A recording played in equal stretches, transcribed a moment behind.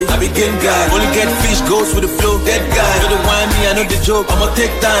again, guy. Only get fish, goes with the flow, dead guy. You know the wine me, I know the joke, I'ma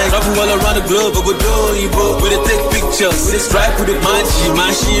take time. Travel all around the globe, I go do Ibo. We dey take pictures, we dey strike with the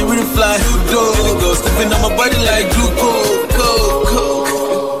machine, we dey fly, do go. Stepping on my body like glucose, coke.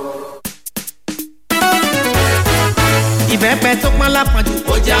 Ìbẹ́pẹ tó pọ́n lápọ̀jù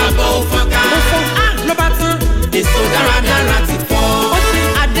ó jábọ́ ó fọ́nká. Ó fọ́n á ló bá tán. Èso dáradára ti fọ́. Ó ṣe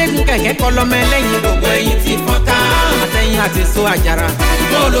adégún kẹ̀kẹ́ kọ́ lọ́mọ ẹlẹ́yin gbogbo ẹyin ti fọ́nká. Àtẹ̀yìn àti èso àjàrà.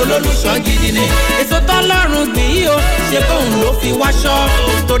 Bóòlù olólùṣọ́ gidi ni. Èso tọ́lọ́run gbìn yìí o. Ṣé kóun ló fi wáṣọ?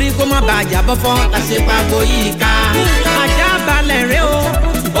 Torí kó má bàa jábọ́ fọ́. La ṣe pàgọ́ yìí ká. Ajá balẹ̀ rẹ o.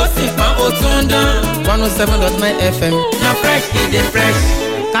 Ó sì pọ́n ó tún dán. 107.9 FM. Na fresh e dey fresh.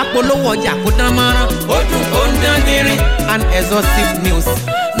 Kápolówó ọjà kó dán mọ́rán. Ó dùn ó ń dán gbinrin. And exhaustive news.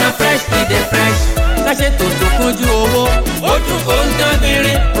 Na fresh e dey fresh. Káṣe tòótọ́ kúnjú owó. Ó dùn ó ń dán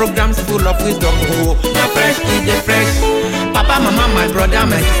gbinrin. Programs full of wisdom o. Na fresh e dey fresh. Papa, mama, my brother,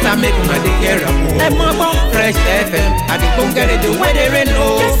 my sister, make una dey hear am o. Ẹ mọ́ gbọ́ Fresh FM. Àdìgbò ń gẹ̀rẹ́ dey wey dey rain o.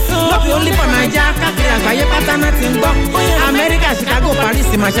 No be only for Naija, káàkiri àgbáyé pátá náà ti ń gbọ́. America, Chicago, Paris,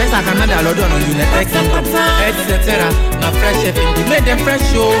 Manchester, Canada, London, United Kingdom, etc. Na Fresh FM dey make dem fresh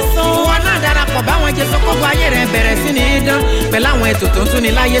o. Wọn náà darapọ̀ báwọn jẹ sọ́kọ́gbọ́ ayé rẹ̀ bẹ̀rẹ̀ sí ní dán. Pẹ̀lú àwọn ètò tó ń tún ní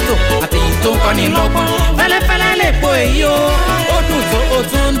láyé tò àtẹ̀yìn tó ń kọ́ ní lọ́gbọ́n. Fẹ́lẹ́fẹ́lẹ́ lè po èyí o. Ó dùn tó o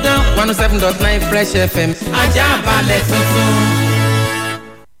tún ń dán. 107.9 Fresh FM. Ajá balẹ̀ tuntun.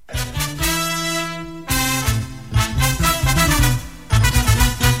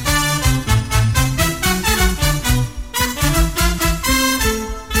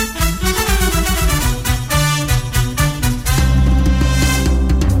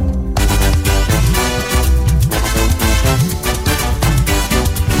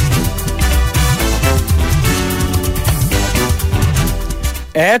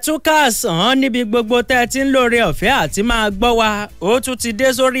 ẹ tún káàsán níbi gbogbo tẹ́ ẹ ti ń lóore ọ̀fẹ́ àti máa gbọ́ wa ó tún ti dé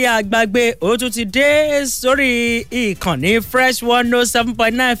sórí agbágbé ó tún ti dé sórí ìkànnì Fresh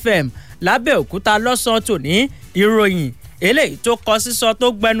 107.9 FM lábẹ́òkúta lọ́sàn-án tòní ìròyìn eléyìí tó kọ sísọ tó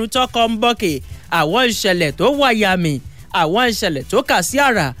gbẹnu tọkọ ń bọ́kè àwọn ìṣẹ̀lẹ̀ tó wáyàmì àwọn ìṣẹ̀lẹ̀ tó kà sí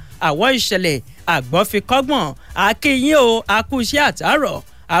àrà àwọn ìṣẹ̀lẹ̀ àgbọ̀fikọ́gbọ̀n akínyìn o akú iṣẹ́ àtàárọ̀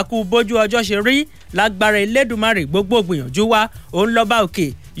akú bójú ọjọ́ ṣe rí lágbára Elédùmarè gbogbo gbìyànjú wa òun lọ́ba òkè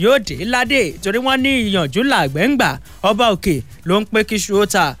yóò dé ládé torí wọ́n ní ìyànjú làgbẹ́ngbà ọba òkè ló ń pé kí ṣu ó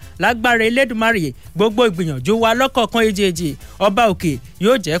ta lágbára Elédùmarè gbogbo ìgbìyànjú wa lọ́kọ̀ọ̀kan èjèèjì ọba òkè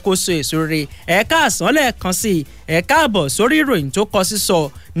yóò jẹ́ kó so èso rere ẹ̀ka àsánlẹ̀ kan sí ẹ̀ka àbọ̀ sórí ìròyìn tó kọ sísọ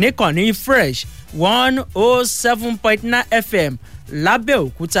níkànnì Fresh 107.9 FM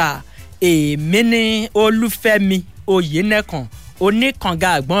lábẹ́òkúta èmi ní Olúfẹ́mi Oyènẹ́kan oníkànga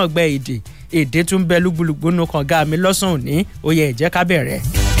àgbọ̀n ọgbẹ́ èdè tún bẹ lúgbúlùgbónú kànga mi lọ́sàn òní ó yẹ ìjẹ́ ká bẹ̀rẹ̀.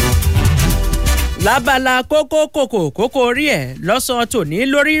 lábala kókó orí ẹ̀ lọ́sàn tòní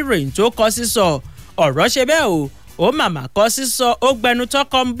lórí ìròyìn tó kọ sísọ ọ̀rọ̀ ṣe bẹ́ẹ̀ ó màmá kọ sísọ ó gbẹnu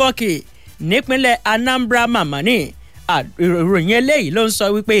tọkọ ń bọ̀kì nípínlẹ̀ Anambra màmá ní ìròyìn eléyìí ló ń sọ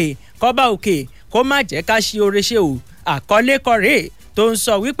wípé kọ́ba òkè kó má jẹ́ ká ṣe oore ṣe o àkọlé kọrẹ́ tó ń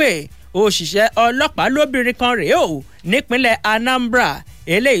sọ wípé òṣìṣẹ́ ọlọ́pàá lóbìnrin kan rèé o nípínlẹ̀ Anambra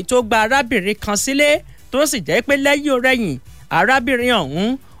eléyìí tó gba arábìnrin kan sílé tó sì jẹ́ pé lẹ́yìn ọ̀rẹ́yìn arábìnrin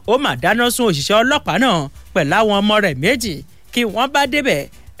ọ̀hún ó mà dáná sun òṣìṣẹ́ ọlọ́pàá náà pẹ̀lú àwọn ọmọ rẹ̀ méjì kí wọ́n bá débẹ̀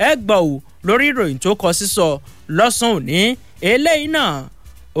ẹ gbọ́ ò lórí ìròyìn tó kọ sísọ lọ́sàn-án òní eléyìí náà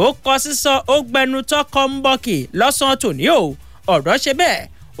ó kọ sísọ ó gbẹnu tọkọ ń bọ́kì lọ́sàn-án tòní o ọ̀rọ̀ ṣe bẹ́ẹ̀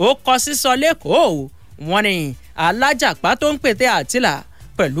ó kọ sísọ lẹ́kọ̀ọ́ wọn ni alájàpá tó ń pète àtìlà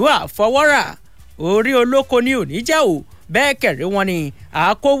pẹ̀lú àfọwọ́rà orí olóko ní òní jẹ́ ò bẹ́ẹ̀ kẹ̀rí wọn ni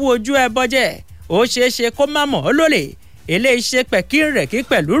àkówó ojú ẹ bọ́jẹ́ ó ṣeé ṣe kó má mọ̀ ọ́ lólè eléyìí ṣe pẹ̀kí rẹ̀ kí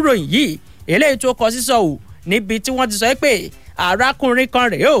pẹ̀lú ròyìn yìí eléyìí tó kọ sísọ ò níbi tí wọ́n ti sọ pé arákùnrin kan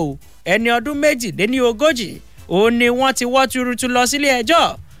rèé o ẹni ọdún 42 òun ni wọ́n ti wọ́ tuurutu lọ sílé ẹjọ́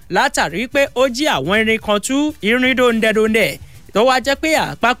látàrí pé ó jí àwọn irin kan tú irin dòǹdẹ̀dòǹdẹ̀ tó wá jẹ́ pé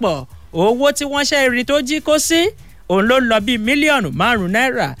àpapọ̀ owó tí wọ́n ṣe irin tó jí kó sí òun ló lọ bíi mílíọ̀nù 5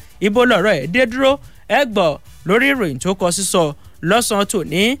 náírà ibo lọ̀rọ̀ ẹ̀ dé dúró ẹ gbọ́ lórí ìròyìn tó kọ sísọ lọ́sàn-án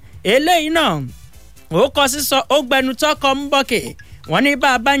tòní eléyìí náà ó kọ sísọ ó gbẹnu tọkọ ń bọ̀kè wọ́n ní bá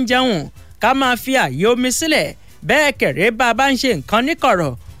a bá ń jẹun ká máa fi àyè omi sílẹ̀ bẹ́ẹ̀ kẹ̀rẹ́ bá a bá ń ṣe nǹkan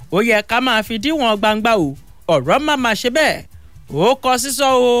níkọ̀rọ̀ ó yẹ ká máa fi díwọ̀n gbangba o ọ̀rọ̀ má máa ṣe bẹ́ẹ̀ ó kọ sísọ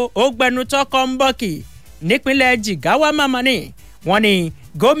ó gbẹnu tọkọ ń bọ̀kì nípínlẹ̀ Jigawa mama ni wọ́n ní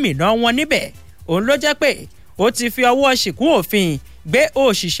gómìnà wọn níbẹ̀ òun ló jẹ́ pé ó ti fi ọwọ́ ṣìkún òfin gbé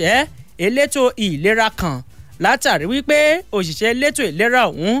òṣìṣẹ́ elétò ìlera kan látàrí wípé òṣìṣẹ́ elétò ìlera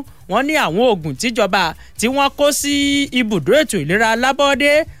ọ̀hún wọ́n ní àwọn oògùn tíjọba tí wọ́n kó sí ibùdó ètò ìlera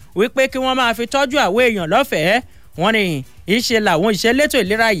alábọ́dé wípé kí wọ́n máa fi tọ́jú àwọn èèyàn lọ́fẹ̀ẹ́ wọ́n ní ìṣe làwọn iṣẹ́ elétò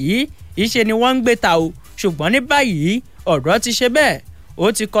ìlera yìí ìṣe ni wọ́n ń gbé ta o ṣùgbọ́n ní báyìí ọ̀rọ̀ ti ṣe bẹ́ẹ̀ ó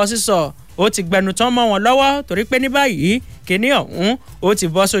ti kọ sísọ ó ti gbẹnu tán mọ́ wọn lọ́wọ́ torí pé ní báyìí kíní ọ̀hún ó ti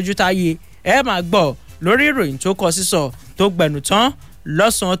bọ́ sójú táyé ẹ máa gbọ́ lórí ìròyìn tó kọ sísọ tó gbẹnu tán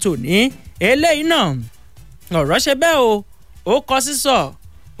lọ́sàn-án tòní eléyìí náà ọ̀rọ̀ ṣe bẹ́ẹ̀ o ó kọ sísọ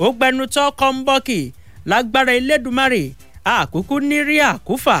ó gbẹnu tán kọ́ńbọ́ọ̀kì lágbára Elédùmarè àkúkú nírí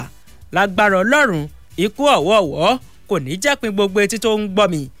àkúfà lágbára Ọlọ́run ikú ọ̀wọ̀ọ̀wọ́ kò ní jẹ́pin gbogbo etí tó ń gbọ́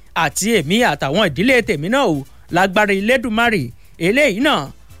mi àti èmi àtàwọn ìdílé tèmi náà o lágbára Elédùmarè eléyìí náà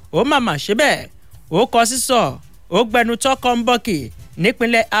ó màmá ṣe bẹ́ẹ̀ ó kọ sísọ ó gbẹnu tán kọ́ńbọ́ọ̀kì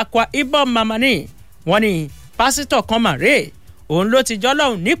nípínlẹ̀ Akwa Ibom mamani wọ́n ní pásítọ̀ kan màrè òun ló ti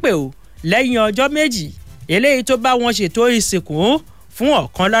jọ́lọ́hùn nípè o lẹ́yìn ọjọ́ méjì eléyìí tó bá wọn ṣètò ìsìnkú fún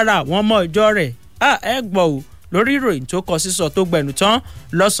ọ̀kan lára àwọn ọmọ ìjọ rẹ̀ ẹ gbọ́ o lórí ìròyìn tó kọ sísọ tó gbẹnu tán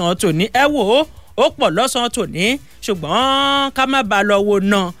lọ́sàn-án tòní ẹ wò ó pọ̀ lọ́sàn-án tòní ṣùgbọ́n ká má bàa lọ wo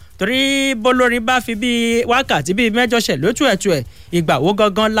náà torí bólórin bá fi bíi wákàtí bíi mẹ́jọ ṣẹ̀ lótú ẹ̀ ìgbà wo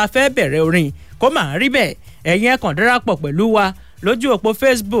gangan la fẹ́ bẹ̀rẹ̀ orin kó máa rí bẹ́ẹ̀ ẹ̀yin ẹ kàn darapọ̀ pẹ̀lú wa lójú òpó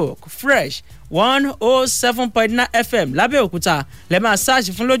Facebook Fresh 107.9 FM lábẹ́òkúta lẹ́ máa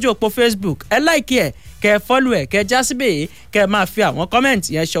ṣáàṣì fún lójú òpó Facebook ẹ láìkí ẹ̀ kẹ́ fọ́lù ẹ̀ kẹ́ já síbẹ̀ kẹ́ máa fi àwọn kọ́mẹ̀ntì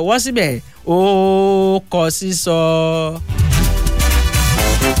yẹn ṣọwọ́ síbẹ̀ ó kọ sísọ.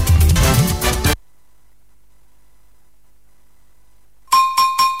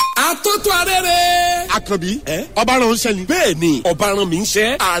 Àtótó arére. Àkànbí ọba rán ṣẹ́ ni. Bẹ́ẹ̀ni ọba rán mi ń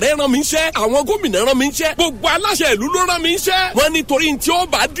ṣẹ́, ààrẹ rán mi ń ṣẹ́, àwọn gómìnà rán mi ń ṣẹ́, gbogbo aláṣẹ ìlú ló rán mi ń ṣẹ́. Wọ́n nítorí tí ó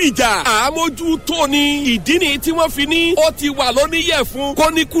bá dìjà àmójú tó ni ìdí ni tí wọ́n fi ní ó ti wà lóníyẹ̀ fún kó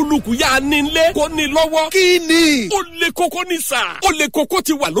ní kúlùkù yá nílé kó ní lọ́wọ́. Kí ni? Ó lè kókó ní sà. Ó lè kókó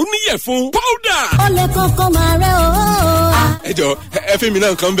ti wà lóníyẹ̀ fún. Powder. Ó lè kókó máa rẹ o. Ẹ jọ ẹ fẹ́ mi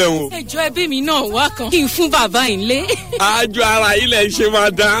náà kàn bẹ́ẹ̀ o. Ẹ jọ ẹbí mi náà wá kan kí n fún bàbá yìí lé. Àjọ ara ilẹ̀ ṣe máa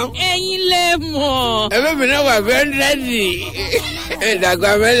dán. Ẹ̀yin lẹ mọ̀. ẹ̀fẹ́ mi náà wà fẹ́ńdẹ́ẹ̀dì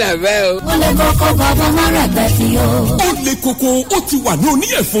ìdàgbà mẹ́lá bẹ́ẹ̀ o. ó lè kókó bàbá má rẹ̀ bẹ́ẹ̀ sí o. Ó lè kókó ó ti wà ní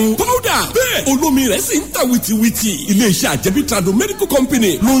oníyẹ̀fun powder bẹ́ẹ̀ olómi rẹ̀ sì ń ta wìtìwìtì. Iléeṣẹ́ àjẹbí Trado Medical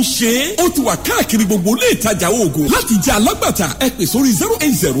Company ló ń ṣe é. Ó ti wà káàkiri gbogbo ilé ìtajà oògùn. Láti jẹ́ alágbàtà ẹ pè sórí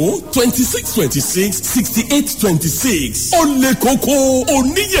 080-2626-6826. Ó lè kókó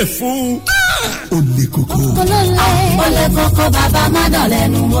oníyẹ̀fun. Ó lè kókó. Ó lè kókó bàbá má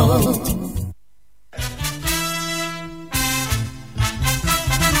dọ̀lẹ́nu o.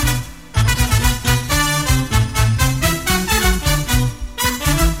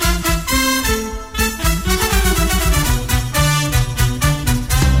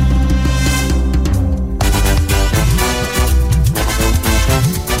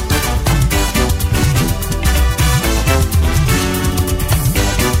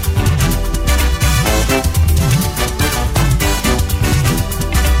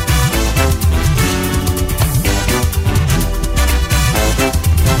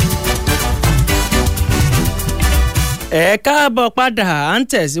 ẹ káàbọ̀ padà à ń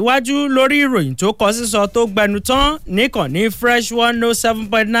tẹ̀síwájú lórí ìròyìn tó kọ sísọ tó gbẹnu tán níkànnì Fresh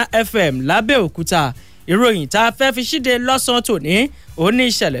 107.9 FM lábẹ́òkúta ìròyìn tá a fẹ́ fi ṣíde lọ́sàn-án tòní ó ní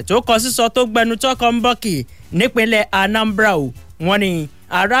ìṣẹ̀lẹ̀ tó kọ sísọ tó gbẹnu tán kan ń bọ́kì nípínlẹ̀ Anambra o wọ́n ní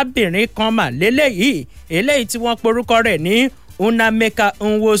arábìnrin kan mà lélẹ́yìí eléyìí tí wọ́n porúkọ rẹ̀ ní Nnameka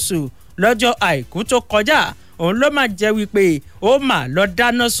Nwosu lọ́jọ́ àìkú tó kọjá òun ló máa jẹ́ wípé ó mà lọ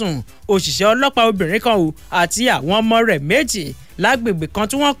dáná sun òṣìṣẹ́ ọlọ́pàá obìnrin kan o àti àwọn ọmọ rẹ̀ méjì lágbègbè kan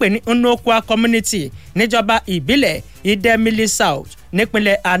tí wọ́n pè ní Nnokwa community níjọba ìbílẹ̀ Idemili South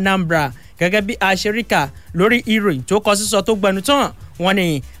nípínlẹ̀ Anambra gẹ́gẹ́ bí aṣeríkà lórí ìròyìn tó kọ sísọ tó gbẹnu tán wọ́n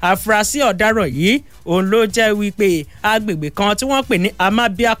ní àfúrásì ọ̀daràn yìí òun ló jẹ́ wípé agbègbè kan tí wọ́n pè ní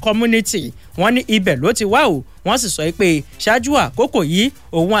Amabia community wọ́n ní ibẹ̀ ló ti wá o wọ́n sì sọ pé ṣáájú àkókò yìí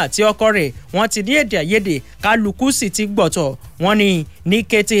òun àti ọkọ rẹ̀ wọ́n ti ní èdè àìyedè kálukú sì ti gbọ̀tọ̀ wọ́n ní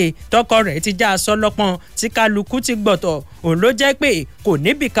kété tọkọ rẹ̀ ti já aṣọ lọ́pọ́n tí kálukú ti gbọ̀tọ̀ òun ló jẹ́ pé kò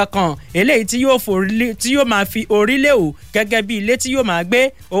níbì kankan eléyìí tí yóò máa fi orílẹ̀ o gẹ́gẹ́ bí ilé tí yóò máa gbé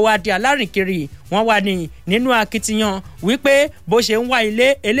ó wá di alárìnkiri wọ́n wà nínú akitiyan wípé bó ṣe ń wá ilé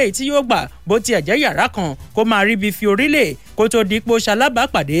eléyìí tí yóò gbà bó tiẹ̀ jẹ́ yàrá kan kó máa ríbi fi orílẹ̀ kó tó di pé ó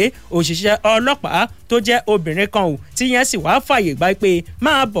ṣalábàápàdé òṣìṣẹ́ ọlọ́pàá tó jẹ́ obìnrin kan ò tí yẹn sì wá fàyè gbà pé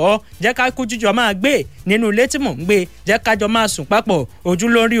máa bọ̀ jẹ́ ká kú jíjọ máa gbé nínú ilé tí mò ń gbé jẹ́ kájọ máa sùn papọ̀ ojú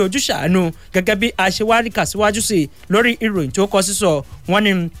lórí ojú ṣàánú gẹ́gẹ́ bí aṣèwárí kà síwájú sí lórí ìròyìn tó kọ sísọ wọ́n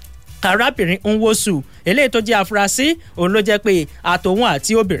ní arábìnrin Nwosu eléyìí tó jẹ́ afurasí òun ló jẹ́ pé àtòun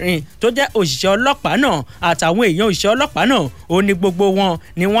àti obìnrin tó jẹ́ òṣìṣẹ́ ọlọ́pàá náà àtàwọn èèyàn òṣìṣẹ́ ọlọ́pàá náà ó ní gbogbo wọn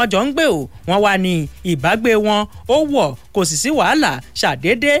ni wọ́n jọ ń gbé o wọ́n wá ní ìbágbé wọn ó wọ̀ kò sì sí wàhálà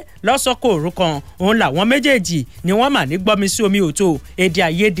ṣàdédé lọ́sọ̀kò òru kan òun làwọn méjèèjì ni wọ́n mà ní gbọ́mi sí omi òtó èdè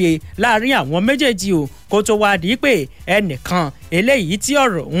àìyedè láàrin àwọn méjèèjì o kó tó wá di pé ẹnìkan eléyìí tí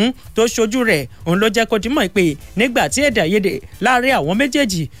ọ̀rọ̀ ọ̀hún tó ṣojú rẹ̀ òun ló jẹ́ kó dimọ̀ pé nígbà tí èdè àìyedè láàrin àwọn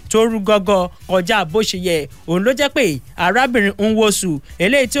méjèèjì tó rú gọ́gọ́ kọjá bó ṣe yẹ òun ló jẹ́ pé arábìnrin Nwosu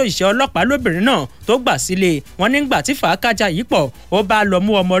eléyìí tí òṣìṣẹ́ ọlọ́pàá lóbìnrin náà tó gbà sílé wọn nígbà tí fàákàjà yìí pọ̀ ó bá lọ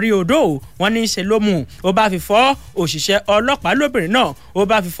mú ọmọ rí odò wọn ní í ṣe ló mú ó bá fi fọ́ òṣìṣẹ́ ọlọ́pàá lóbìnrin náà ó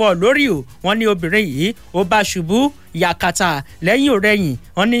bá fi fọ́ lórí o wọn ní obìnrin yìí ó bá ṣubú yakata lẹ́yìn òrẹ́yìn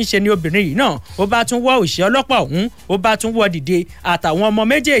wọn ní í ṣe ni obìnrin yìí náà ó bá tún wọ́ òṣìṣẹ́ ọlọ́pàá ọ̀hún ó bá tún wọ́ dìde àtàwọn ọmọ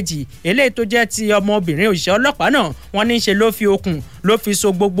méjèèjì eléyìí tó jẹ́ ti ọmọbìnrin òṣìṣẹ́ ọlọ́pàá náà wọn ní í ṣe ló fi okùn ló fi so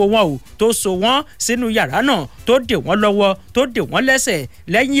gbogbo wọn o tó so wọn sínú yàrá náà tó dè wọ́n lọ́wọ́ tó dè wọ́n lẹ́sẹ̀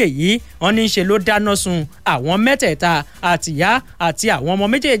lẹ́yìn èyí wọn ní í ṣe ló dáná sun àwọn mẹ́tẹ̀ẹ̀ta àtìyá àti àwọn ọmọ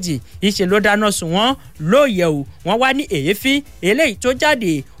méjèèjì ìṣe ló dáná sun wọn lóòyẹ̀ o wọ́n wá ní èéfín eléyìí tó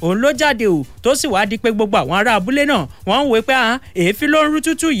jáde òun ló jáde o tó sì wá di pé gbogbo àwọn ará abúlé náà wọ́n ń wé pé èéfín ló ń rú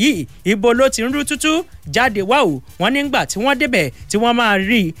tútù yìí ibo ló ti ń rú tútù jáde wá o wọ́n nígbà tí wọ́n débẹ̀ tí wọ́n máa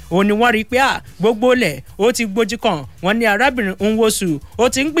rí òun ni wọ́n rí pé gbogbo ilẹ̀ ó ti gbójú kan wọ́n ní arábìnrin Nwosu ó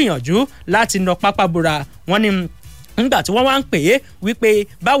ti ń gbìyànjú láti nà pápá bora wọ́n ní nígbà tí wọ́n wá ń pè é wípé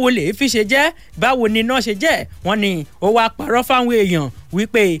báwo lè fi ṣe jẹ́ báwo ni iná ṣe jẹ́ wọ́n ní ó wá parọ́ fáwọn èèyàn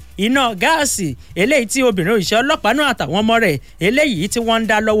wípé iná gáàsì eléyìí tí obìnrin òṣìṣẹ́ ọlọ́pàá náà àtàwọn ọmọ rẹ̀ eléyìí tí wọ́n ń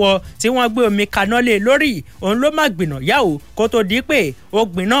dá lọ́wọ́ tí wọ́n gbé omi kaná lé lórí òun ló má gbìnà yá o kó tó di pé ó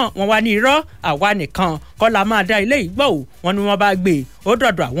gbìnà wọn wá ní irọ́ àwa nìkan kọ́ la máa dá ilé yìí gbọ́ o wọn ni wọ́n bá gbé ó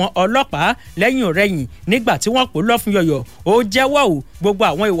dọ̀dọ̀ àwọn ọlọ́pàá lẹ́yìn òrẹ́yìn nígbà tí wọ́n pò lọ́fun yọ̀yọ̀ ó jẹ́wọ́ o gbogbo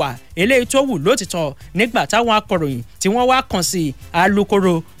àwọn ìwà eléyìí tó wù lótìtọ́ nígbà táwọn akọ̀ròyìn tí wọ́n wá kàn sí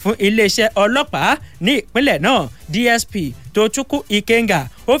alukoro fún iléeṣẹ́ ọlọ́pàá ní ìpínlẹ̀ náà DSP Tochukwu Ikenga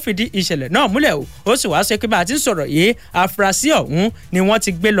ó fìdí ìṣẹ̀lẹ̀ náà múlẹ̀ o ó sì wáá ṣe pé bá a ti ń sọ̀rọ̀ yìí afurasí ọ̀hún ni wọ́n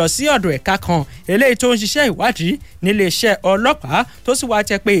ti gbé lọ sí ọ̀dọ̀ ẹ̀ka kan eléyìí tó ń ṣiṣẹ́ ìwádìí níléeṣẹ́ ọlọ́pàá tó sì wáá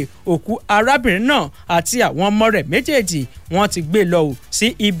jẹ́ pé òkú arábìnrin náà àti àwọn ọmọ rẹ̀ méjèèjì wọ́n ti gbé lọ o sí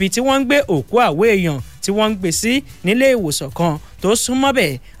ibi tí wọ́n ń gbé òkú àwọ̀ èèyàn tí wọ́n ń gbé sí nílé ìwòsàn kan tó súnmọ́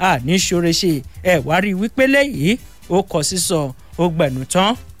bẹ̀ àní ṣoreṣe ẹ̀ wá rí wípé lẹ́yìn ó kọ sísọ ó gbẹ̀nù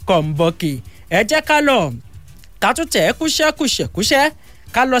tán kọ̀ ń bọ́kì ẹ jẹ́ ká lọ ká tún tẹ̀ kúṣẹ́kúṣẹ́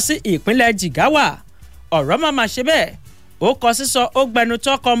ká lọ sí ìpínlẹ̀ Jigawa ọ̀rọ̀ máa ṣe bẹ́ẹ̀ ó kọ sísọ ó gbẹnu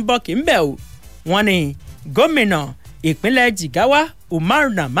tán kọ̀ ń bọ́kì ńbẹ̀ o wọ́n ní gómìnà ìpínlẹ̀ Jigawa Umar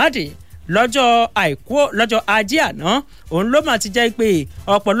Namadi lọ́jọ́ ajé àná òun ló mà ti jẹ́ pé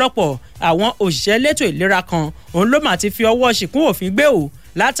ọ̀pọ̀lọpọ̀ àwọn òṣìṣẹ́ elétò ìlera kan òun ló mà ti fi ọwọ́ ṣìkún òfin gbé o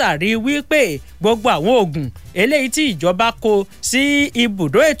látàrí wípé gbogbo àwọn oògùn eléyìí tí ìjọba kó sí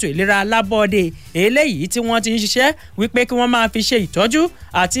ibùdó ètò ìlera alábọ́ọ̀dẹ eléyìí tí wọ́n ti ń ṣiṣẹ́ wípé kí wọ́n máa fi ṣe ìtọ́jú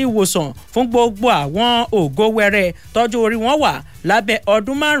àti ìwòsàn fún gbogbo àwọn ògo wẹrẹ tọ́jú orí wọn wà lábẹ́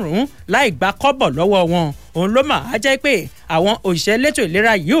ọdún 5 láì gba kọ́bọ̀ lọ́wọ́ wọn òun ló mà á jẹ́ pé àwọn òṣìṣẹ́ elétò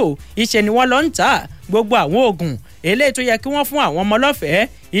ìlera yìí ò ìṣe ni wọ́n lọ ń tà gbogbo àwọn oògùn eléyìí tó yẹ kí wọ́n fún àwọn ọmọ lọ́fẹ̀ẹ́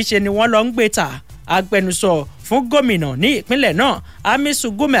ìṣe ni wọ́n lọ ń gbé tà agbẹnusọ fún gómìnà ní ìpínlẹ̀ náà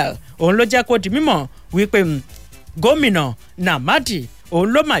Amisu Gumel òun ló jẹ́ kó di mímọ̀ wípé gómìnà Namadi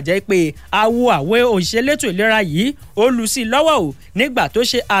òun ló mà jẹ́ pé àwọ̀ òṣìṣẹ́ elétò ìlera yìí ó lu sí lọ́wọ́ o nígbà tó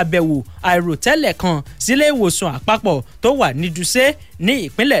ṣe àbẹ̀wò àìròtẹ́lẹ̀ kan sílé ìwòsàn àpapọ̀ tó wà ní Dùsẹ́ ní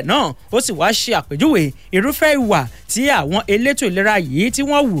ìpínlẹ̀ náà ó sì wá ṣe àpèjúwe irúfẹ́ ìwà tí àwọn elétò ìlera yìí tí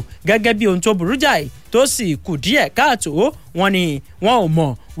wọ́n wù gẹ́gẹ́ bí ohun tó burú jáì tó sì kù díẹ̀ káàtó wọn ni wọn ò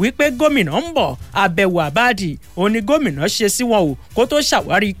mọ̀ wípé gómìnà ń bọ̀ àbẹ̀wò àbáàdì òun ni gómìnà ṣe sí wọn o kó tó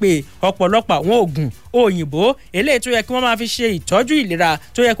ṣàwárí pé ọ̀pọ̀lọpọ̀ àwọn oògùn òyìnbó eléyìí tó yẹ kí wọ́n máa fi ṣe ìtọ́jú ìlera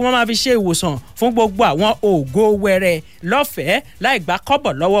tó yẹ kí wọ́n máa fi ṣe ìwòsàn fún gbogbo àwọn ògo wẹrẹ lọ́fẹ̀ẹ́ láì gbà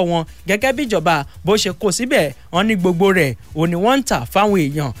kọ́bọ̀ lọ́wọ́ wọn gẹ́gẹ́ bí ìjọba bó ṣe kó síbẹ̀ wọn ní gbogbo rẹ̀ òun ni wọ́n ń tà fáwọn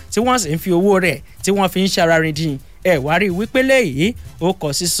èèyàn tí wọ́n sì ń fi owó rẹ̀ tí wọ́n fi ń ṣararindin ẹ̀ wá rí wípé léyìí ó kọ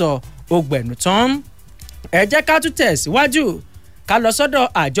sísọ ó gbẹ̀nù tán ẹ jẹ́ ká tún tẹ̀ síwájú ká lọ sọ́dọ̀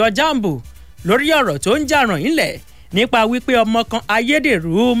àjọ jambu lórí ọ̀rọ̀ tó ń jà ràn yínlẹ̀ nípa wípé ọmọ kan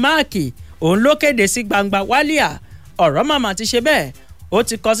ayédèrú máàkì òun ló kéde sí gbangba wálíà ọ̀rọ̀ màmá ti ṣe bẹ́ẹ̀ ó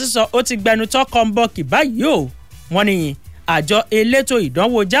ti kọ sísọ ó ti gbẹnu tán kọ́ńbọ́ọ̀kì báyìí o wọ́n ní àjọ elétò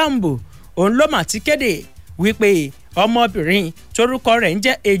ìdánwò jambu òun ló mà ti kéde wípé ọmọbìnrin torúkọ rẹ̀ ń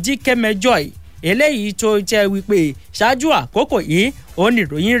jẹ́ Ejikeme Joy eléyìí tó jẹ́ wípé ṣáájú àkókò yìí ó ní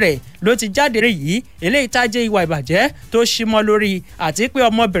ìròyìn rẹ̀ ló ti jáde rẹ̀ yìí eléyìí tá jẹ́ ìwà ìbàjẹ́ tó ṣímọ́ lórí àti pé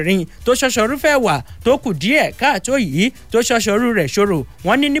ọmọbìnrin tó ṣọṣọrú fẹ́ wà tó kù díẹ̀ káàtó yìí tó ṣọṣọrú rẹ̀ ṣòro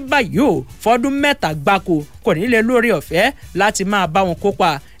wọ́n ní báyìí ó fọdún 3 gbáko kò ní lè lórí ọ̀fẹ́ láti máa bá wọn kópa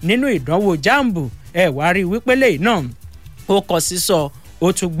nínú ìdánwò jáàmbù ẹ wá rí wípé lẹ́yìn náà ó kọ sísọ ó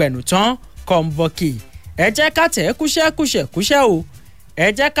tún gbẹ̀nù tán kọ́ńbọ́ọ̀kì ẹ jẹ́ ká tẹ̀ kúṣẹ́ o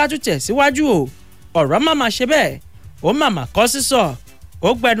ẹ jẹ́ ká tún tẹ̀ síwájú o ọ̀rọ̀ màmá ṣe bẹ́ẹ̀ ó màmá kọ́ sísọ ó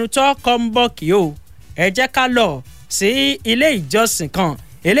gbẹ̀nù tán kọ́ńbọ́ọ̀kì o ẹ jẹ́ ká lọ sí ilé ìjọsìn kan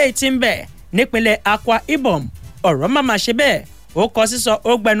eléyìí tí ń bẹ nípínlẹ̀ Akwa Ibom ọ̀rọ̀ màmá ṣe bẹ́ẹ̀ ó kọ sísọ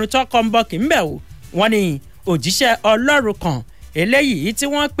ó gbẹ̀nù tán kọ́ńbọ́ọ̀kì ń bẹ o wọ́n ní òjíṣẹ́ Ọlọ́run kan eléyìí tí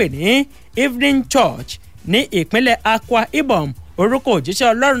wọ́n pè ní Evening Church ní ìpínlẹ̀ Akwa Ibom orúkọ òjíṣẹ́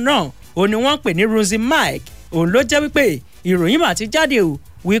Ọlọ́run náà òun ni wọ́n pè ní Rosie Mike òun ló jẹ́ wípé ìròyìn mà ti jáde o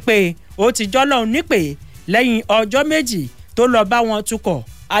wípé ó ti jọ́lọ́run nípè lẹ́yìn ọjọ́ méjì tó lọ bá wọn tukọ̀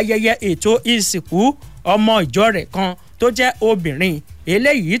ayẹyẹ ètò ìsìnkú ọmọ ìjọ rẹ̀ kan tó jẹ́ obìnrin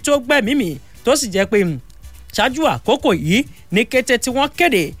eléyìí tó gbẹ̀mímì tó sì jẹ́ pé ṣáájú àkókò yìí ní kété tí wọ́n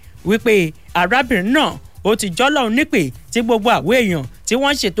kéde wípé arábìnrin náà ó ti jọ́lọ́run nípè tí gbogbo àwọn èèyàn tí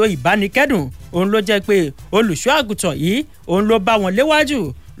wọ́n ṣètò ìbánikẹ́dùn òun ló jẹ́ pé olùṣọ́ àgùntàn yìí òun ló bá wọn léwájú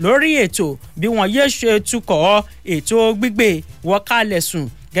lórí ètò bí wọn yóò ṣe tukọ̀ ètò gbígbé wọ́kálẹ̀ sùn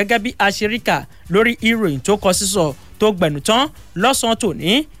gẹ́gẹ́ bí aṣeríkà lórí ìròyìn tó kọ sísọ tó gbẹ̀nù tán lọ́sàn-án tòní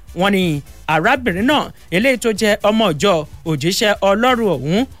wọ́n ní arábìnrin náà eléyìí tó jẹ́ ọmọ ìjọ òjíṣẹ́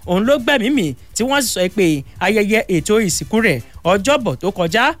Ọlọ́run òun ló gbẹ̀mímì tí wọ́n sì sọ pé ayẹyẹ ètò ìsìnkú rẹ̀ ọjọ́bọ̀ tó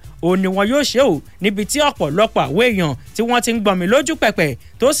kọjá òun ni wọn yóò ṣe ò níbi tí ọ̀pọ̀lọpọ̀ àwọn èèyàn tí wọ́n ti ń gbọ̀nmí lójú pẹ̀pẹ̀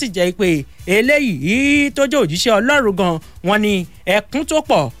tó sì jẹ́ pé eléyìí tó jẹ́ òjíṣẹ́ Ọlọ́run gan wọ́n ní ẹkún tó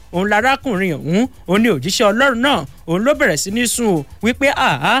pọ̀ òun larákùnrin òun ní òjíṣẹ́ Ọlọ́run náà òun ló bẹ̀rẹ̀ sí ní sùn o wípé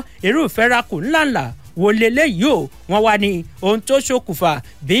irúfẹ́ rakù ńláńlá wo leléyìí o wọ́n wá ní ohun tó ṣokùnfà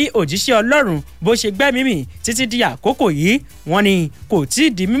bí òjíṣẹ́ Ọlọ́run bó ṣe gbẹ́mímì títí di àkókò yìí wọ́n ní kò tí ì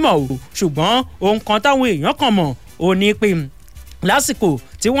di mímọ̀ o ṣùgbọ́n ohun kan táwọn èèyàn kan mọ̀ ò ní pé lásìkò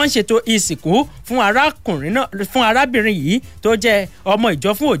tí wọ́n ń ṣètò ìsìnkú fún arábìnrin yìí tó jẹ́ ọmọ ìjọ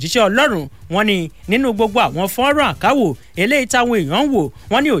fún òjíṣẹ́ Ọlọ́run wọ́n ní nínú gbogbo àwọn fọ́nrán àkáwò eléyìí táwọn èèyàn ń wò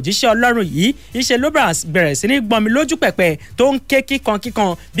wọ́n ní òjíṣẹ́ Ọlọ́run yìí iṣẹ́ ló bẹ̀rẹ̀ sí ní gbọnmi lójú pẹ̀pẹ̀ tó ń ké kíkankíkan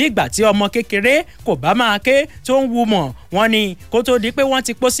bí ìgbà tí ọmọ kékeré kò bá máa ké tó ń wu mọ̀ wọ́n ní kó tó di pé wọ́n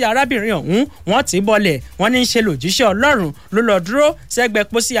ti pósí arábìnrin ọ̀hún wọ́n ti bọ́lẹ̀ wọ́n ní ṣe lòjíṣẹ́ Ọlọ́run ló lọ dúró sẹ́gbẹ̀ẹ́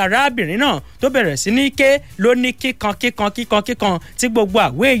pósí arábìnrin náà tó bẹ̀rẹ̀ sí ní ké ló ní kíkan tí gbogbo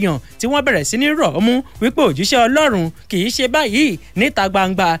àwọn èèyàn tí wọ́n bẹ̀rẹ̀ sí ní rọ̀ ọ́ mú wípé òjíṣẹ́ Ọlọ́run kì í ṣe báyìí níta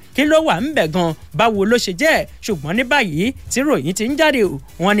gbangba kí ló wà ńbẹ̀ gan báwo ló ṣe jẹ́ ṣùgbọ́n ní báyìí tí ròyìn ti ń jáde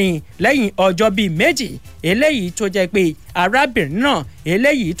wọ́n ní lẹ́yìn ọjọ́ bíi méjì eléyìí tó jẹ́ pé arábìnrin náà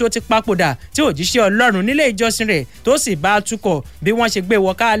eléyìí tó ti papòdà tí òjíṣẹ́ Ọlọ́run nílé ìjọsìn rẹ̀ tó sì bá a tukọ̀ bí wọ́n ṣe gbé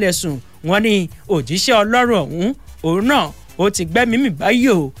wọ káàlẹ̀ sùn wọ́n ní òjíṣẹ́ Ọlọ́run ọ̀hún òun náà ó ti gbẹ́mìí báyìí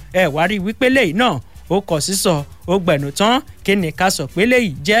o ẹ wá rí wípé lẹ́yìn náà ó kọ sísọ ó gbẹ̀nù tán kí ni ká sọ pé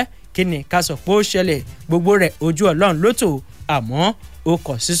léyìí jẹ́ kí ni ká sọ pé ó ṣẹlẹ̀ gbogbo rẹ̀ ojú Ọlọ́run ló tò àmọ́ ó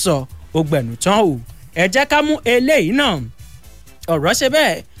kọ sísọ ó gbẹ̀nù tán o ẹ jẹ́ ká mú eléyìí náà ọ̀rọ̀ ṣe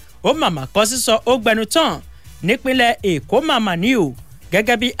bẹ́ẹ̀ ó màmá kọ sísọ ó gbẹ̀nù tán nípínlẹ̀ Èkó màmá ní o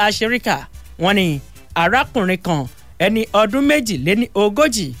gẹ́gẹ́ bí aṣeríkà wọ́n ní arákùnrin kan ẹni ọdún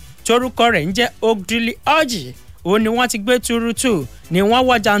 42 torúkọ rẹ̀ ń jẹ́ Ogdili Orji òun ni wọ́n ti gbé tuurutu ni wọ́n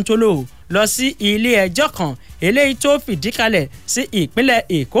wọ́ jantolo lọ sí ilé ẹjọ́ kan eléyìí tó fìdí kalẹ̀ sí ìpínlẹ̀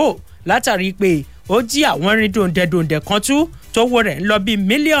Èkó látàrí pé ó jí àwọn irin dòǹdẹ̀dòǹdẹ̀ kan tú tówó rẹ̀ ń lọ bí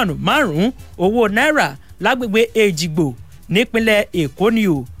mílíọ̀nù 5 owó náírà lágbègbè Èjìgbò nípínlẹ̀ Èkó ni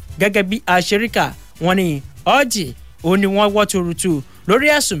o gẹ́gẹ́ bí aṣeríkà wọ́n ní Orji òun ni wọ́n wọ́ tuurutu lórí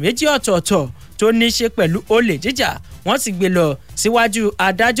ẹ̀sùn 2 ọ̀tọ̀ọ̀tọ̀ tó ní í ṣe pẹ̀lú olè jíjà wọ́n sì gbé lọ síwájú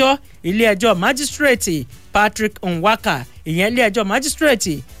adájọ́ ilé ẹjọ́ májísírèètì Patrick Nwaka ìyẹn ilé ẹjọ́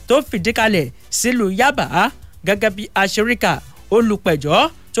májísírèètì tó fìdí kalẹ̀ sílùú Yaba gẹ́gẹ́ bí aṣeríkà olùpẹ̀jọ́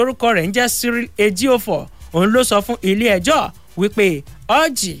torúkọ rẹ̀ ń jẹ́ Cyril Ejiofor òun ló sọ fún ilé ẹjọ́ wípé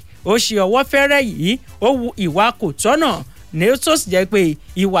Orji ó ṣe ọwọ́ fẹ́rẹ́ yìí ó wu ìwà kò tọ́nà ní ó tó sì jẹ́ pé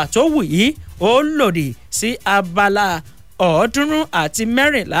ìwà tó wù yìí ó lòdì sí abala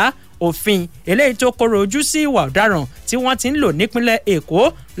 314 òfin eléyìí tó kóró ojú sí ìwà ọ̀daràn tí wọ́n ti ń lò nípínlẹ̀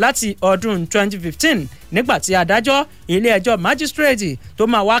Èkó láti ọdún 2015 nígbà tí adájọ́ ilé ẹjọ́ májísírèètì tó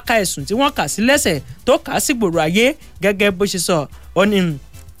máa wá ka ẹ̀sùn tí wọ́n kà sí lẹ́sẹ̀ tó kà á sí gbòòrò ayé gẹ́gẹ́ bó ṣe sọ ó ní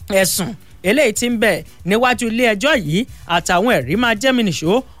ẹ̀sùn eléyìí tí ń bẹ níwájú ilé ẹjọ́ yìí àtàwọn ẹ̀rí máa jẹ́mi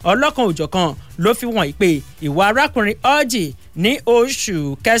nìṣó ọlọ́kan òjọ̀kan ló fi wọ̀nyí pé ìwà arákùnrin Orji ní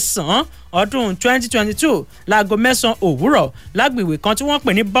oṣù kẹsàn-án ọdún 2022 láago 9 òwúrọ̀ lágbègbè kan tí wọ́n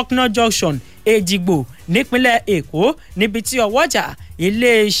pè ní Bucknor Junction Èjìgbò nípínlẹ̀ Èkó níbi tí ọwọ́jà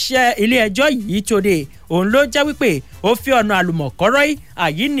ilé ẹjọ́ yìí tó dé òun ló jẹ́ wípé ó fi ọ̀nà àlùmọ̀kọ́rọ́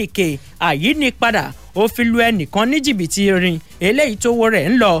àyínìke àyínípadà ó fi lu ẹnìkan ní jìbìtì irin eléyìí tó wọ rẹ̀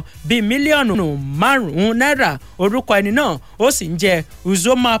ń lọ bíi mílíọ̀nù 5 náírà orúkọ ẹni náà ó sì ń jẹ́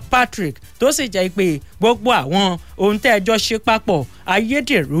Uzoma Patrick tó sì jẹ́ pé gbogbo àwọn ohun tẹ́ ẹjọ́ ṣe papọ̀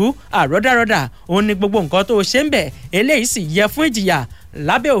ayédèrú àrọ́dàrọ́dà òun ni gbogbo nǹkan tó ṣe ń bẹ̀ eléyìí sì yẹ fún ìjìyà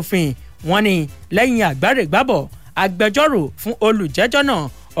lábẹ́ òfin wọn ni lẹ́yìn àgbárègbábọ̀ agbẹjọ́rò fún olùjẹ́jọ́ náà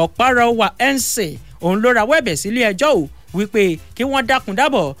Ọ̀párọ̀wà NC òun ló rawọ́ ẹ̀bẹ̀ sílé ẹjọ́ ò wípé kí wọ́n dákun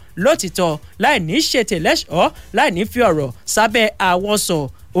dábọ̀ lótìtọ́ láì ní ṣètè lẹ́ṣọ̀ọ́ láì ní fi ọ̀rọ̀ sábẹ́ àwọ̀sọ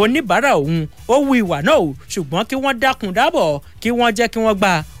oníbàárà òun ó wu ìwà náà o ṣùgbọ́n kí wọ́n dákun dábọ̀ kí wọ́n jẹ́ kí wọ́n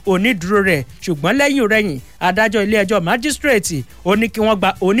gba onídùúró rẹ̀ ṣùgbọ́n lẹ́yìn rẹ̀yìn adájọ́ ilé ẹjọ́ májísírèètì ó ní kí wọ́n gba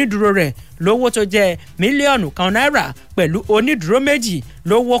onídùúró rẹ̀ lówó tó jẹ́ mílíọ̀nù kan náírà pẹ̀lú onídùúró méjì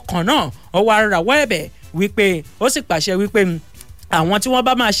lówó kan náà ó wá rawọ́ ẹ̀bẹ̀ wípé ó sì pàṣẹ wípé àwọn tí wọ́n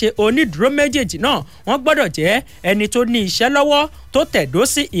bá máa ṣe onídùúró méjèèjì náà wọ́n gbọ́dọ̀ jẹ́ ẹni tó ní iṣẹ́ lọ́wọ́ tó tẹ̀dó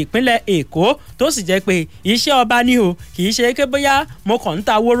sí ìpínlẹ̀ Èkó tó sì jẹ́ pé iṣẹ́ ọba ní o kì í ṣe pé bóyá mo kàn ń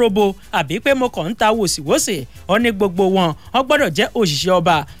ta wóróbo àbí pé mo kàn ń ta wòsíwòsì ó ní gbogbo wọn wọ́n gbọ́dọ̀ jẹ́ òṣìṣẹ́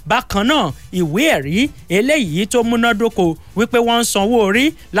ọba bákan náà ìwé ẹ̀rí eléyìí tó múnádóko wípé wọ́n ń sanwó orí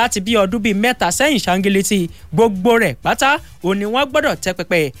láti bí ọdún bíi 3 sẹ́yìn ṣáńgílítì gbogbo rẹ̀ pátá òun ni wọ́n gbọ́dọ̀ tẹ́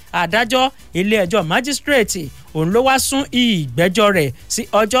pẹpẹ adájọ́ ilé ẹjọ́ májísírèètì òun ló wá sún ìgbẹ́jọ́ rẹ̀ sí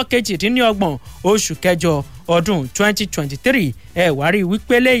ọjọ́ 28 oṣù kẹjọ ọdún 2023 ẹ wá rí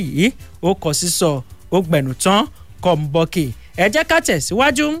wípé léyìí ó kọ sísọ ó gbẹ̀nù tán kọ̀ ń bọ́kì ẹ jẹ́ ká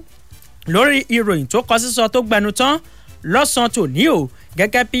tẹ̀síwájú lórí ìròyìn tó kọ sísọ tó gbẹ̀nù tán lọ́sàn-án tòní o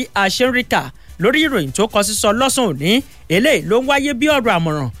gẹ́gẹ́ bí a ṣe ń rí kà lórí ìròyìn tó kọ sísọ lọ́sàn-án òní eléyìí ló ń wáyé bí ọ̀rọ̀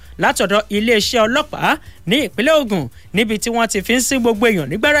àmọ̀ràn látọ̀dọ̀ iléeṣẹ́ ọlọ́pàá ní ìpínlẹ̀ Ògùn níbi tí wọ́n ti fi ń sí gbogbo èèyàn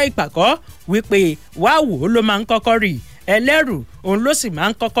nígbàrá ìpàkọ́ wípé wá wò ó ló máa ń kọ́kọ́ rí ẹlẹ́rù òun ló sì máa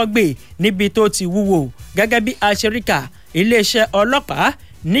ń kọ́kọ́ gbé níbi tó ti wúwo gẹ́gẹ́ bí aṣeríkà iléeṣẹ́ ọlọ́pàá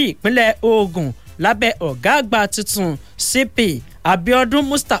ní ìpínlẹ̀ Ògùn lábẹ́ ọ̀gá àgbà tuntun CP Abiodun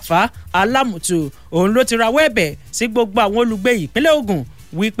Mustapha Alamutu òun ló ti rawọ́ ẹ̀bẹ̀ sí gbogbo àwọn olùgbé ìpínlẹ̀ Ògùn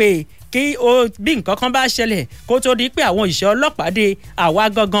wípé kí o bí nǹkan kan bá ṣẹlẹ̀ kó tó di pé àwọn òṣìṣẹ́ ọlọ́pàá dé àwa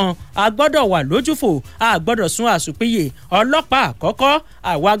gangan a gbọ́dọ̀ wà lójúfò a gbọ́dọ̀ sún àsùnpìyè ọlọ́pàá àkọ́kọ́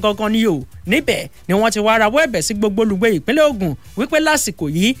àwa gangan ni o níbẹ̀ ni wọ́n ti wá rawọ́ ẹ̀bẹ̀ sí gbogbo olùgbé ìpínlẹ̀ Ògùn wípé lásìkò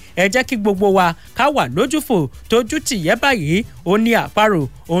yìí ẹ jẹ́ kí gbogbo wa ká wà lójúfò tójú tìyẹ́ báyìí ó ní àparò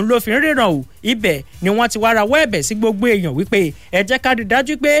òun ló fi ń ríran o ibẹ̀ ni wọ́n ti wá rawọ́ ẹ̀bẹ̀ sí gbogbo èèyàn wípé ẹ jẹ́ ká rí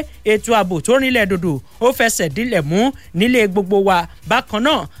dájú pé ètò ààbò tó rinlẹ̀ dòdò ó fẹsẹ̀ dílẹ̀ mú nílé gbogbo wa bákan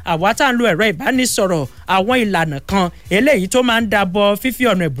náà àwa tá à ń lo ẹ̀rọ ìbánisọ̀rọ̀ àwọn ìlànà kan eléyìí tó máa ń dabọ̀ fífi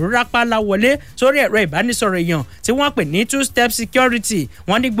ọ̀nà ìbúrápálá wọlé sórí ẹ̀rọ ìbánisọ̀rọ̀ èèyàn tí wọ́n pè ní 2-step security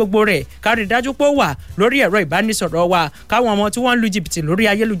wọ́n ní gbogbo rẹ̀ ká rí dájú pé ó wà lórí ẹ̀rọ ìbánisọ̀rọ̀ wa káwọn ọmọ tí wọ́n ń lu jìbìtì lórí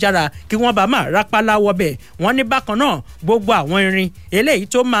ayélujára kí wọ́n bá máa rápálá wọbẹ̀ wọ́n ní bákan náà gbogbo àwọn irin eléyìí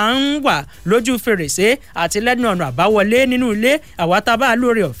tó máa ń wà lójú fèrèsé àti lẹ́nu ọ̀nà àbáwọlé nínú ilé àwa tá a bá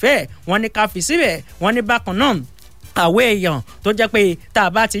lóore ọ̀fẹ́ wọ́n ní ká fi síbẹ̀ wọ́n ní bákan náà àwọn èèyàn tó jẹ́ pé tá a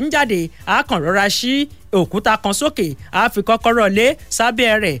bá ti ń jáde a kàn rọra ṣí òkúta kan sókè a fi kọ́kọ́rọ́ lé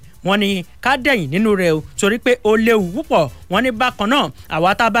sábẹ́ rẹ̀ wọ́n ní ká dẹ̀yìn nínú rẹ̀ o torí pé ó léwu púpọ̀ wọ́n ní bákan náà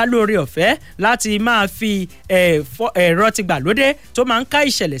àwa tá a bá lóore ọ̀fẹ́ láti máa fi ẹ̀rọ ti gbàlódé tó máa ń ká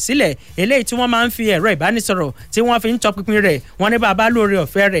ìṣẹ̀lẹ̀ sílẹ̀ eléyìí tí wọ́n máa ń fi ẹ̀rọ ìbánisọ̀rọ̀ tí wọ́n fi ń tọpinpin rẹ̀ wọ́n ní bá a bá lóore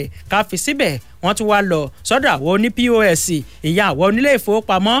ọ̀fẹ́ rẹ̀ ká fi síbẹ̀ wọ́n tún wá lọ sọ́dọ̀ àwọn oní POS ìyá àwọn onílé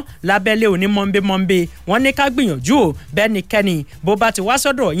ìfowópamọ́ lábẹ́lé òní mọ́ńbé wọ́n ní ká gbìyànjú o bẹ́nikẹ́ni bó bá ti wá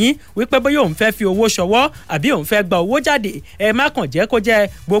sọ́dọ̀ yín wípé bóyá òun fẹ́ fi owó ṣọwọ́ àbí òun fẹ́ gba owó jáde ẹ má kàn jẹ́ kó jẹ́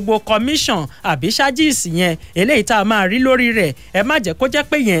gbogbo commission àbí ṣáàjìsì yẹn eléyìí tá a máa rí lórí rẹ̀ ẹ má jẹ́ kó jẹ́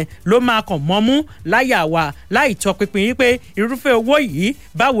pé yẹn ló máa kàn mọ́mú láyà wa láì tọpinpin yín pé irúfẹ́ owó yìí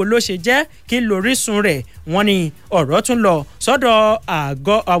báwo ló ṣe jẹ́ kí lórísun rẹ̀ wọ́n ní ọ̀rọ̀ tún lọ sọ́dọ̀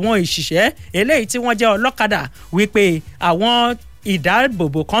àgọ́ àwọn òṣìṣẹ́ eléyìí tí wọ́n jẹ́ ọlọ́kadà wípé àwọn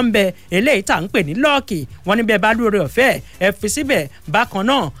ìdáàbòbò kan bẹ eléyìí tá à ń pè ní lọ́ọ̀kì wọ́n níbẹ̀ bá lóore ọ̀fẹ́ ẹ fi síbẹ̀ bákan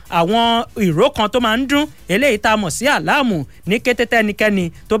náà àwọn ìró kan tó máa ń dún eléyìí tá a mọ̀ sí àláàmù ní kété tẹ́nikẹ́ni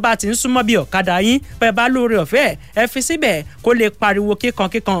tó bá ti ń súnmọ́ bí ọ̀kadà yín bẹ́ẹ̀ bá lóore ọ̀fẹ́ ẹ fi síbẹ̀ kó lè pariwo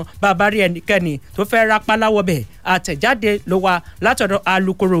kíkankíkan bàbá rí ẹnikẹ́ni tó fẹ́ rápálá wọbẹ̀ àtẹ̀jáde ló wá látọ̀dọ̀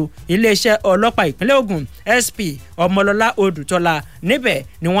alukoro iléeṣẹ́ ọlọ́pàá ìpínlẹ̀ Ògùn SP Ọmọlọ́lá Odùtọ́lá níbẹ̀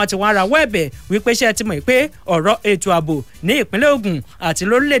ni wọ́n ti wá rawọ́ ẹ̀bẹ̀ wípé ṣe ti mọ̀ pé ọ̀rọ̀ ètò ààbò ní ìpínlẹ̀ Ògùn àti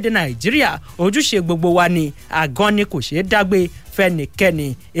lórílẹ̀‐èdè Nàìjíríà ojúṣe gbogbo wa ni àgàn ni kò ṣeé dágbé fẹ́nikẹ́ni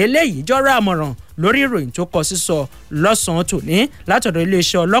eléyìí jọ́rọ̀ àmọ̀ràn lórí ìròyìn tó kọ sísọ lọ́sàn-án tòní látọ̀dọ̀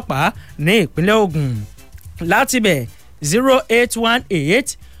iléeṣẹ́ ọlọ́pàá ní ìpínlẹ̀ Ògùn láti bẹ̀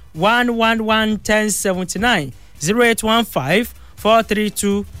 0818-111-1079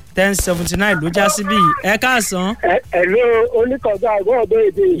 0815-432-1079 ló já síbí ẹ káàsán. ẹ̀lọ́ oníkọ̀ọ́gbà àgbọ̀ ọ̀dọ́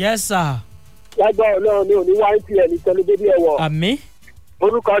èdè. yes sir. lágbára Ọlọ́run ní òní ynpn ní tẹlifíbí ẹ̀wọ̀. àmín.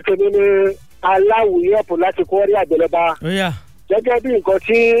 orúkọ tèmi ni aláwùyé ọ̀pọ̀ láti kọ́ rí àgbẹ̀lẹ́bá. gẹ́gẹ́ bí nǹkan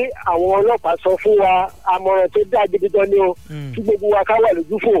tí àwọn ọlọ́pàá sọ fún wa àmọ̀ràn tó dá gidi gan ni o kí gbogbo wa ká wà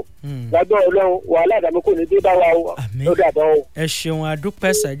lójú fò lágbára Ọlọ́run wàhálà àdàmú kò ní dé bá wa o ló dàbọ̀ o. ẹ ṣeun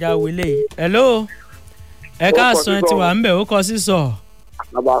àdúpẹ́ sàjà wọlé hello ẹ káàsán ẹ ti wà ń bẹ̀ ó kọ sísọ.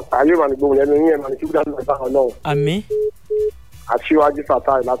 bàbá ayé wà ní gbogbo lẹ́nu yín ẹ̀ máa ní kí gbọ́dọ̀ nípa Ọlọ́run. àmín. aṣíwájú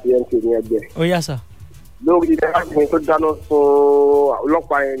Fatai láti NTA ní ẹgbẹ́. ó yá sà. lórí arábìnrin tó dáná sun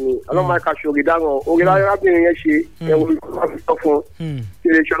ọlọ́pàá yẹn ni ọlọ́pàá ẹ̀ka ṣe orí dáná orí arábìnrin yẹn ṣe ẹ̀wọ̀n ìgbà fi sọ fún kí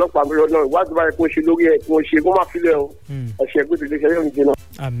iléeṣẹ́ ọlọ́pàá mi lọ́nà ìwádìí báyìí kó ṣe lórí ẹ̀ kó ṣe kó má filẹ̀ o ẹ̀ṣẹ̀ gbèsè iléeṣẹ́ yóò ń jẹ náà.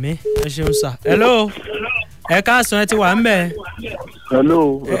 àmín ẹ ṣeun sà. hello ẹ káàsán ẹ ti wà ń bẹ̀. hello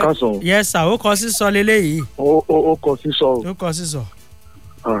ẹ káàsán. yes sà ó kọ sísọ leléyìí. ó kọ sísọ. ó kọ sísọ.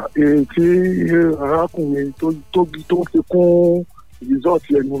 èyí tí arákùnrin tó fi kún resort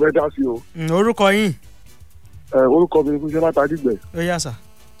yẹn ni mo fẹ́ dá sí o. orúkọ yín. orúkọ mi kò ṣe láta dìgbẹ́. ó yá sà.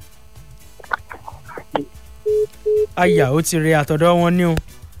 àyà ó ti rí àtọ̀dọ̀ wọn ní o.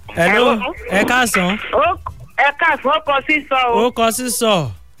 hello ẹ káàsán. ẹ káàsán ó kọ sísọ o. ó kọ sísọ.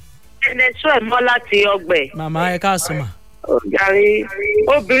 ẹnẹ sọ ẹ mọ láti ọgbẹ. màmá ẹ káàsán mà. yàrá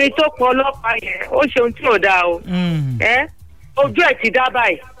obìnrin tó pọ̀ ọlọ́pàá yẹn ó ṣe ohun tí ò dáa o. ojú ẹ̀ ti dá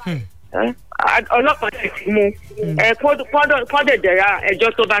báyìí. ọlọ́pàá ti mú kọ́dẹ̀dẹ̀ra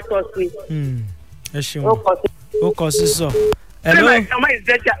ẹjọ́ tó bá tọ́ sí. ẹ ṣeun ó kọ sísọ. hello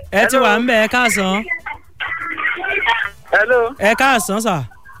ẹ ti wà ń bẹ̀ ẹ káàsán. hello ẹ káàsán sà.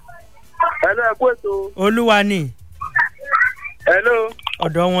 hello ẹ kú ètò. olúwa ni. hello.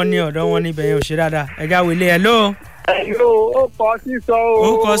 ọ̀dọ̀ wọn ni bẹ̀yẹn ò ṣe dáadáa ẹ já wọlé hello. hello ó kọ sísọ o. ó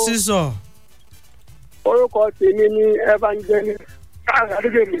kọ sísọ. orúkọ tèmi ni evangelist káàkiri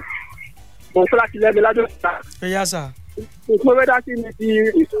àdúgbò mi mo fẹ́ láti lẹ́mi lájọ́ ìta. ẹ yá sà. mo fẹ́ dá sí ní ti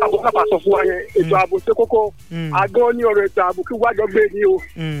ètò ààbò ọlọ́pàá sọ fún wa yẹn ètò ààbò ṣe kókó àgọ́ ní ọ̀rọ̀ ètò ààbò kí wájọ gbé ní o.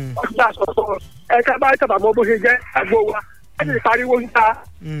 ọ̀sán àṣọṣọ ẹ̀ka bá tàbá mọ bó ṣe jẹ́ àgbo wa ẹ sì pariwo níta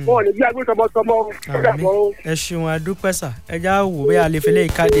wọn ò ní bí agbó tọmọtọmọ o. ẹ ṣeun àdúpẹ́ sà ẹ já wò bí àlefẹ́lẹ́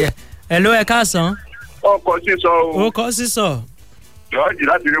ìkádìí ẹ̀ ẹ̀ ló ẹ káàsán. ọkọ̀ sísọ o. ó kọ́ sísọ. jọ́ọ̀jì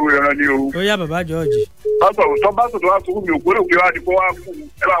láti rí wẹ̀rẹ̀ rán ní o. ó yá bàbá jọ́ọ̀jì. ọ̀sọ̀ tó bá sọ̀tọ̀ wá fún mi ògbóló pé wá ní kó wá fún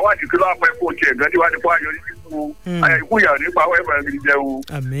ẹ bá wá ní kí ló wá pẹ́ kó tiẹ̀ gẹ́gẹ́ wá ní kó wá yọ ní kíkú ikú ìyàwó nípa àwọn ẹ̀fọn ẹ̀mí jẹ́ o.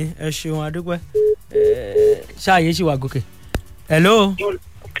 àmín ẹ ṣeun àdúpẹ́ ṣáàyè ṣì wà gòkè. hello.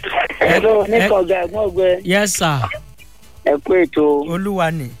 hello nípa ọ̀gá ẹ̀gbọ́n ọ̀gbẹ́. yes sir. ẹ kú ètò.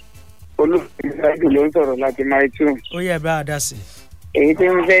 olúwa ni. olùfẹ́ ló ń sọ̀rọ̀ láti máa tún. ó yẹ bá a dá sí. èyí tí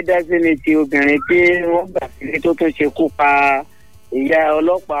wọ́n fẹ́ dá sí ni ti obìnrin tí wọ́n gbà sílé tó tún ṣekú pa ìyá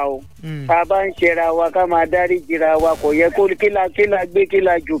ọlọ́pàá o. tá a bá ń ṣera wa ká máa dáríjìra wa kò yẹ kó kí la gbé kí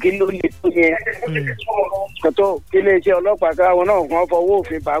la jù kí ló lè tó yẹn. kòtò kí iléeṣẹ́ ọlọ́pàá káwọn náà kàn fọwọ́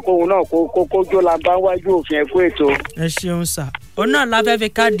òfin bá kóhun náà kójó la bá wájú òfin ẹ̀kú ètò. ẹ ṣeun sà òun náà la fẹ́ fi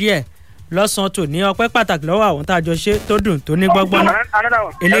ká díẹ̀ lọ́sàn-án tò ní ọpẹ́ pàtàkì lọ́wọ́ àwọn tá a jọ ṣe tó dùn tó ní gbọ́gbọ́n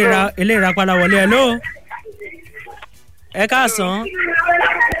eléyìí padà wọlé ẹ ló ẹ káàsán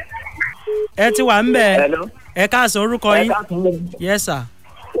ẹ ti wà ń bẹ̀ ẹ káàsán orúkọ yín yes sir.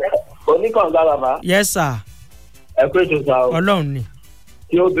 oníkànga bàbá. yes sir. ẹ pé ètò sá o. ọlọ́run ni.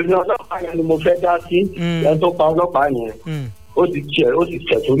 tí obìnrin ọlọ́pàá yẹn ni mo fẹ́ dá sí ẹ tó pa ọlọ́pàá yẹn ó ti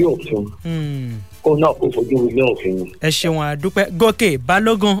tẹ̀ torí òfin kó náà kó fojú ilé òfin. ẹ ṣeun àdúpẹ́ gòkè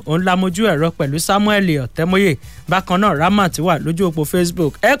balógun òun la mojú ẹ̀rọ pẹ̀lú samuel ọ̀tẹ́mọ́yè bákan náà ramat wà lójú òpó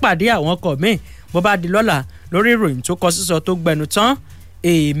facebook ẹ pàdé àwọn ọkọ̀ míì bó bá di lọ́la lórí ìròyìn tó kọ sísọ tó gbẹnu tán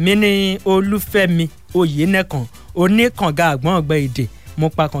èmi ní olúfẹ́mi oyènẹ́kan oníkànga àgbọ̀n ọ̀gbẹ́ èdè mo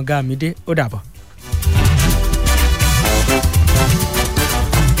pa kànga mi dé ó dàbọ̀.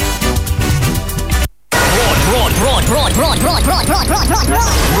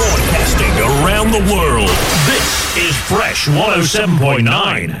 Broadcasting around the world. This is Fresh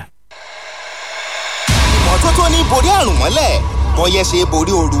 107.9. ìmọ́tótó ní borí àrùn mọ́lẹ̀ bọ́yẹ́ ṣe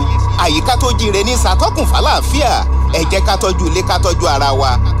borí ooru àyíká tó jíire ní ṣàtọ́kùn fàlàáfíà ẹ jẹ́ ká tọ́jú ilé ká tọ́jú ara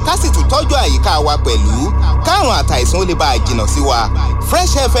wa ká sì tún tọ́jú àyíká wa pẹ̀lú káàrùn àtàìsàn ó lè bá a jìnnà sí wa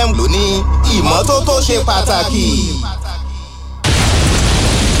Fresh FM ló ní ìmọ́tótó ṣe pàtàkì.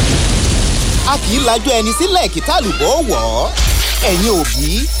 a kì í lajú ẹni sílẹ̀ kí tálùbọ̀ wọ̀ ọ́ ẹ̀yin òbí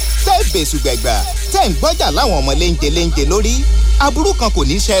tẹ́ bẹ̀sùgbẹ̀gbà tẹ́ ń gbọ́jà láwọn ọmọ léńjẹ lórí aburú kan kò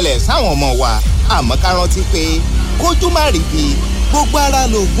ní ṣẹlẹ̀ sáwọn ọmọ wa àmọ́ ká rántí pé kójú má rí bí gbogbo ara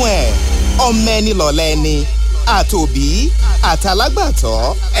lóògùn ẹ̀ ọmọ ẹni lọ̀lẹ́ ẹni àtòbí àtàlágbàtọ́.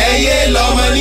 ẹyẹ lọmọ ní.